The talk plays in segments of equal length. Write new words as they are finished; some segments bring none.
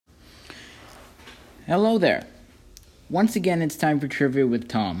Hello there. Once again, it's time for Trivia with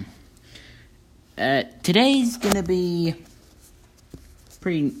Tom. Today's gonna be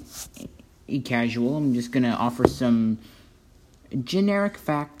pretty casual. I'm just gonna offer some generic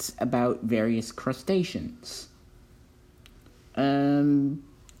facts about various crustaceans. Here's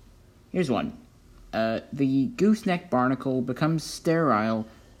one. The gooseneck barnacle becomes sterile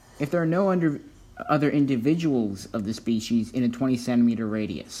if there are no other individuals of the species in a 20-centimeter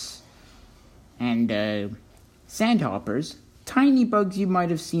radius. And sandhoppers, tiny bugs you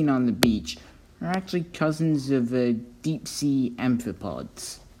might have seen on the beach, are actually cousins of deep-sea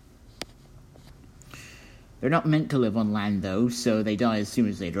amphipods. They're not meant to live on land, though, so they die as soon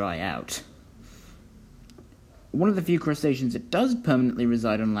as they dry out. One of the few crustaceans that does permanently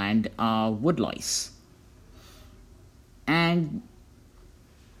reside on land are woodlice. And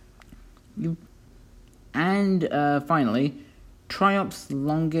finally, Triops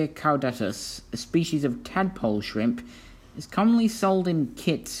longicaudatus, a species of tadpole shrimp, is commonly sold in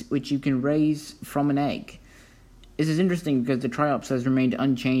kits which you can raise from an egg. This is interesting because the Triops has remained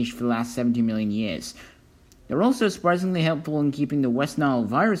unchanged for the last 70 million years. They're also surprisingly helpful in keeping the West Nile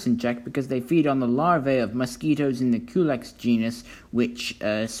virus in check because they feed on the larvae of mosquitoes in the Culex genus, which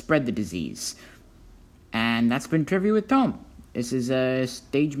spread the disease. And that's been Trivia with Tom. This is a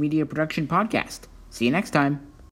Stage Media Production podcast. See you next time.